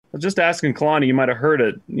Just asking Kalani, you might have heard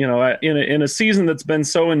it. In a season that's been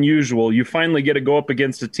so unusual, you finally get to go up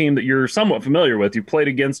against a team that you're somewhat familiar with. You played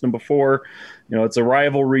against them before. It's a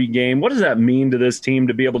rivalry game. What does that mean to this team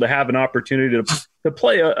to be able to have an opportunity to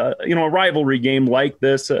play a rivalry game like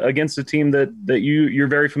this against a team that you're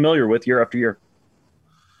very familiar with year after year?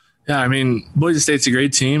 Yeah, I mean, Boise State's a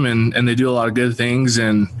great team, and they do a lot of good things,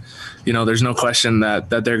 and there's no question that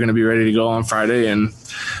they're going to be ready to go on Friday, and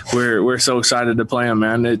we're so excited to play them,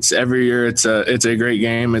 man. It's every year it's a great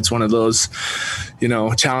game. It's one of those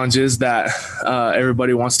challenges that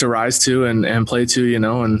everybody wants to rise to and play to,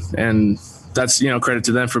 and that's credit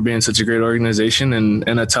to them for being such a great organization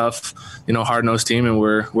and a tough hard-nosed team, and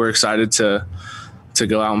we're excited to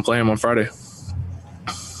go out and play them on Friday.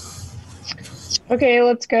 Okay,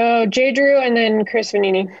 let's go Jay Drew and then Chris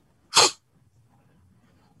Vanini.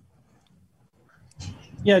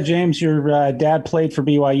 Yeah, James, your dad played for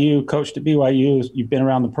BYU, coached at BYU. You've been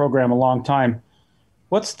around the program a long time.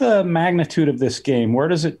 What's the magnitude of this game? Where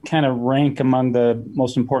does it kind of rank among the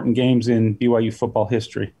most important games in BYU football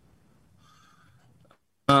history?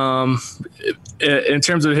 In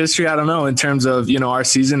terms of history, I don't know. In terms of, our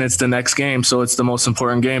season, it's the next game. So it's the most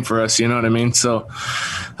important game for us. You know what I mean? So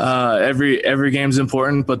every game's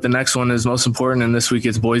important, but the next one is most important. And this week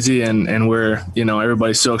it's Boise, and we're,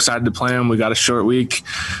 everybody's so excited to play them. We got a short week,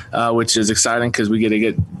 which is exciting because we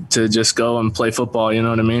get to just go and play football. You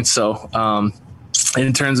know what I mean? So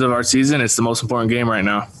in terms of our season, it's the most important game right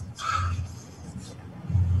now.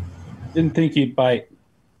 Didn't think you'd bite.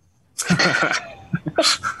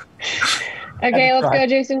 Okay, let's go,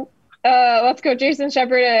 Jason. Let's go, Jason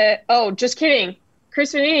Shepard. Just kidding.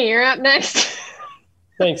 Chris Vanini, you're up next.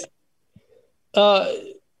 Thanks.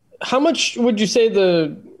 How much would you say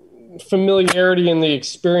the familiarity and the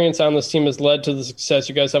experience on this team has led to the success?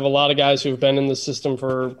 You guys have a lot of guys who've been in the system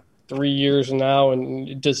for 3 years now,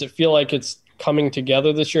 and does it feel like it's coming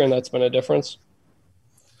together this year, and that's been a difference?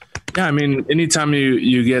 Yeah, I mean, anytime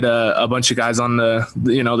you get a bunch of guys on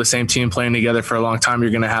the same team playing together for a long time,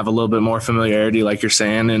 you're going to have a little bit more familiarity, like you're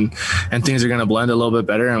saying, and things are going to blend a little bit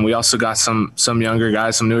better. And we also got some younger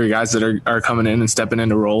guys, some newer guys that are coming in and stepping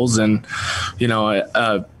into roles, and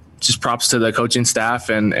just props to the coaching staff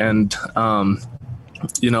and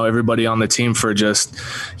everybody on the team for just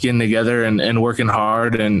getting together and working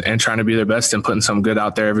hard and trying to be their best and putting some good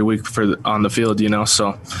out there every week on the field,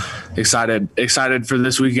 So excited for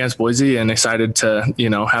this week against Boise, and excited to,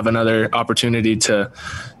 have another opportunity to,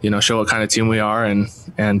 show what kind of team we are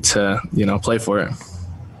and to, play for it.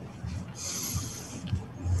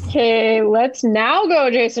 Okay, let's now go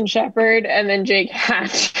Jason Shepard and then Jake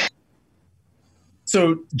Hatch.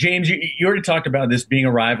 So, James, you already talked about this being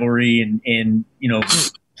a rivalry and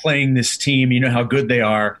playing this team, how good they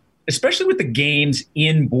are, especially with the games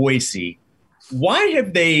in Boise. Why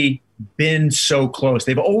have they been so close?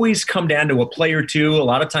 They've always come down to a play or two, a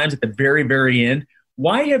lot of times at the very, very end.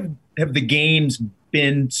 Why have the games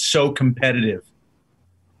been so competitive?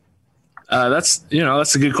 That's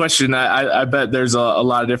a good question. I bet there's a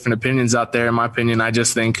lot of different opinions out there. In my opinion, I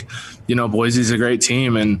just think, Boise's a great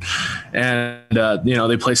team and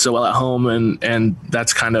they play so well at home, and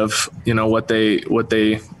that's kind of, what they put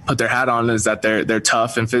their hat on, is that they're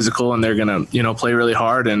tough and physical, and they're going to, play really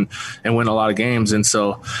hard and win a lot of games. And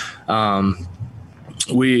so,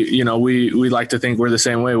 we like to think we're the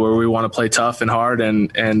same way, where we want to play tough and hard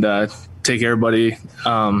and take everybody,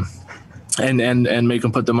 and make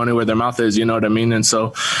them put the money where their mouth is, you know what I mean? And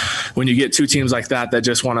so when you get two teams like that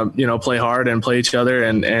just want to, play hard and play each other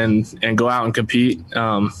and go out and compete,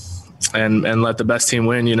 and let the best team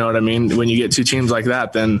win, you know what I mean? When you get two teams like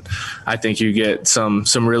that, then I think you get some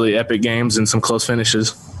really epic games and some close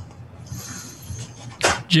finishes.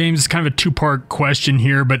 James, it's kind of a two-part question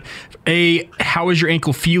here, but how is your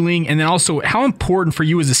ankle feeling? And then also, how important for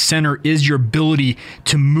you as a center is your ability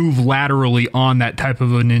to move laterally on that type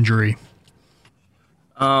of an injury?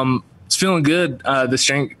 It's feeling good.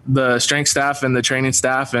 The strength staff and the training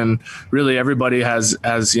staff and really everybody has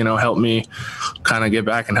helped me kind of get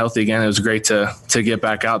back and healthy again. It was great to get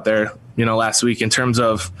back out there, last week, in terms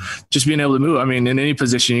of just being able to move. I mean, in any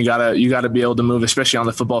position, you gotta be able to move, especially on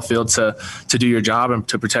the football field, to do your job and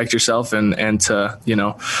to protect yourself and to,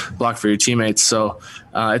 block for your teammates. So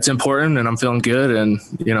it's important, and I'm feeling good and,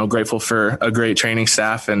 grateful for a great training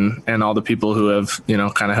staff and all the people who have,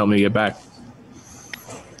 kind of helped me get back.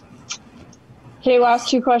 Okay, last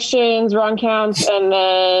two questions, Ron Counts and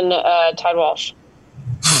then Todd Walsh.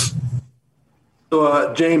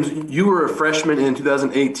 So, James, you were a freshman in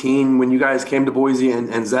 2018 when you guys came to Boise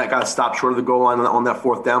and Zach got stopped short of the goal line on that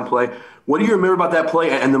fourth down play. What do you remember about that play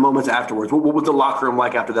and the moments afterwards? What was the locker room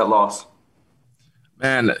like after that loss?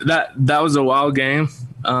 Man, that was a wild game.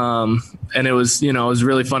 And it was, it was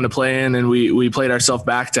really fun to play in, and we played ourselves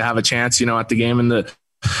back to have a chance, at the game in the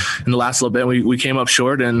last little bit. We came up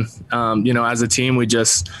short, and, as a team, we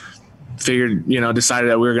just figured, decided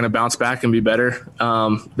that we were going to bounce back and be better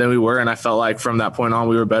than we were. And I felt like from that point on,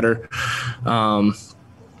 we were better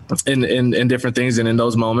in different things and in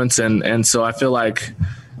those moments. And so I feel like,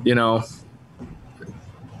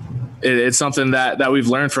 it's something that we've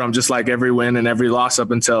learned from, just like every win and every loss up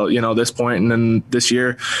until, this point. And then this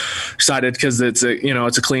year excited because it's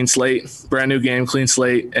a clean slate, brand new game, clean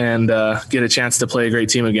slate, and get a chance to play a great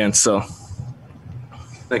team again. So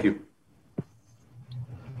thank you.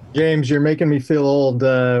 James, you're making me feel old.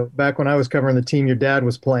 Back when I was covering the team your dad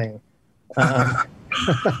was playing.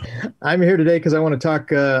 I'm here today because I want to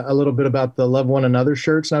talk a little bit about the Love One Another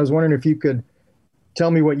shirts. And I was wondering if you could tell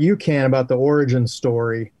me what you can about the origin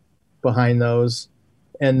story behind those,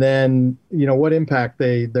 and then what impact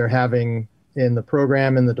they're having in the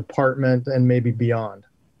program, in the department, and maybe beyond.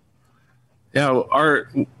 Yeah,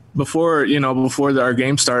 before our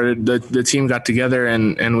game started, the team got together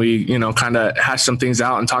and we kind of hashed some things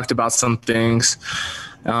out and talked about some things,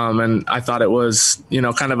 and I thought it was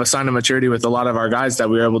kind of a sign of maturity with a lot of our guys that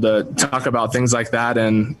we were able to talk about things like that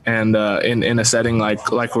and in a setting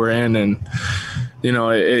like we're in. And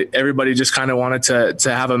everybody just kind of wanted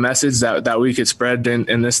to have a message that we could spread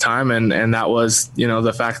in this time. And that was,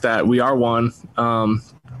 the fact that we are one,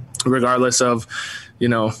 regardless of,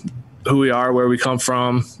 who we are, where we come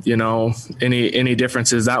from, any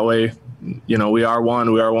differences that way, we are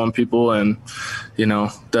one people. And,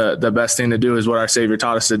 the best thing to do is what our Savior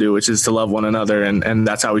taught us to do, which is to love one another. And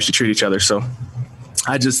that's how we should treat each other. So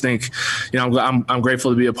I just think, I'm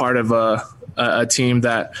grateful to be a part of a team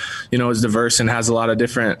that, is diverse and has a lot of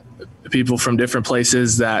different people from different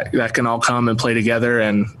places that can all come and play together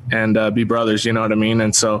and be brothers, you know what I mean?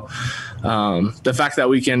 And so the fact that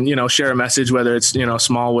we can, share a message, whether it's,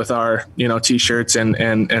 small with our, t-shirts and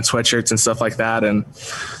sweatshirts and stuff like that. And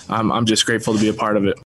I'm just grateful to be a part of it.